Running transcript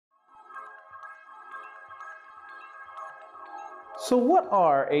So what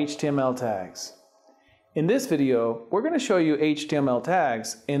are HTML tags? In this video, we're going to show you HTML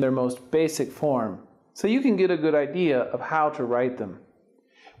tags in their most basic form, so you can get a good idea of how to write them.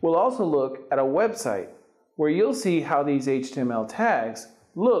 We'll also look at a website where you'll see how these HTML tags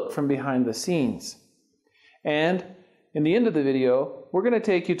look from behind the scenes. And in the end of the video, we're going to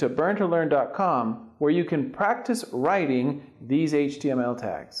take you to burntolearn.com where you can practice writing these HTML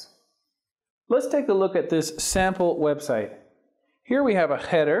tags. Let's take a look at this sample website. Here we have a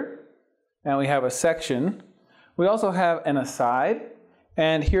header and we have a section. We also have an aside,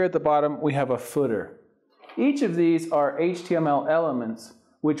 and here at the bottom we have a footer. Each of these are HTML elements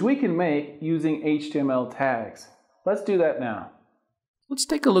which we can make using HTML tags. Let's do that now. Let's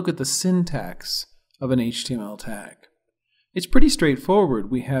take a look at the syntax of an HTML tag. It's pretty straightforward.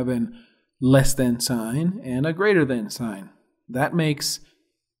 We have an less than sign and a greater than sign. That makes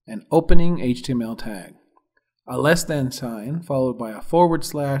an opening HTML tag. A less than sign followed by a forward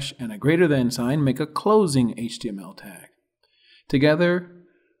slash and a greater than sign make a closing HTML tag. Together,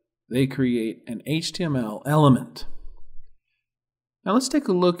 they create an HTML element. Now let's take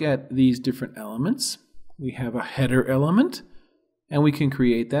a look at these different elements. We have a header element, and we can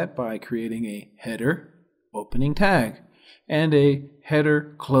create that by creating a header opening tag and a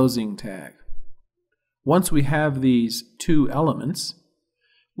header closing tag. Once we have these two elements,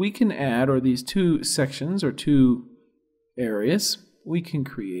 we can add, or these two sections or two areas, we can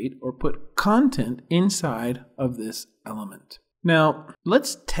create or put content inside of this element. Now,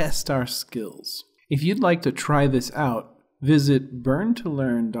 let's test our skills. If you'd like to try this out, visit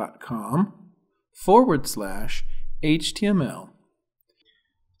burntolearn.com/HTML.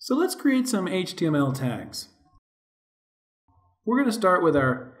 So let's create some HTML tags. We're going to start with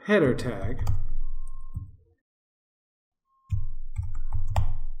our header tag.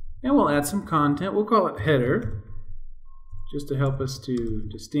 And we'll add some content. We'll call it header, just to help us to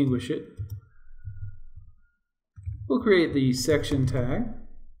distinguish it. We'll create the section tag.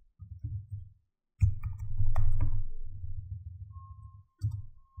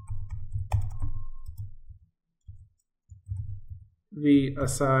 The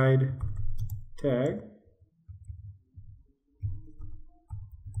aside tag.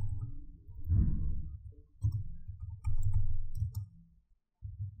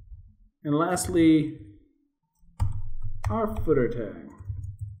 And lastly, our footer tag.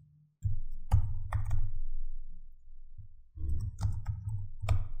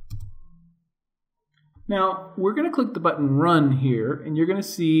 Now, we're going to click the button Run here, and you're going to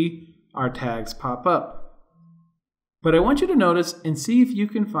see our tags pop up. But I want you to notice and see if you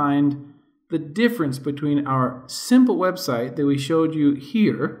can find the difference between our simple website that we showed you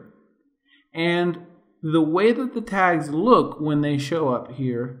here and the way that the tags look when they show up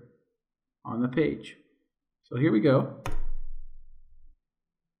here on the page. So here we go.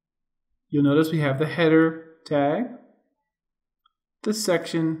 You'll notice we have the header tag, the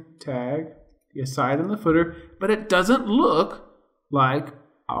section tag, the aside and the footer, but it doesn't look like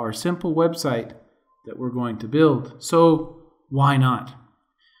our simple website that we're going to build. So why not?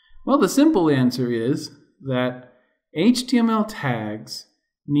 Well, the simple answer is that HTML tags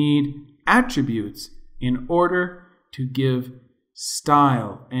need attributes in order to give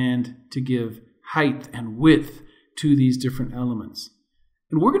style and to give height and width to these different elements.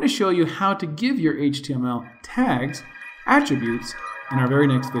 And we're going to show you how to give your HTML tags attributes in our very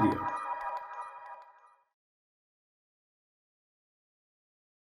next video.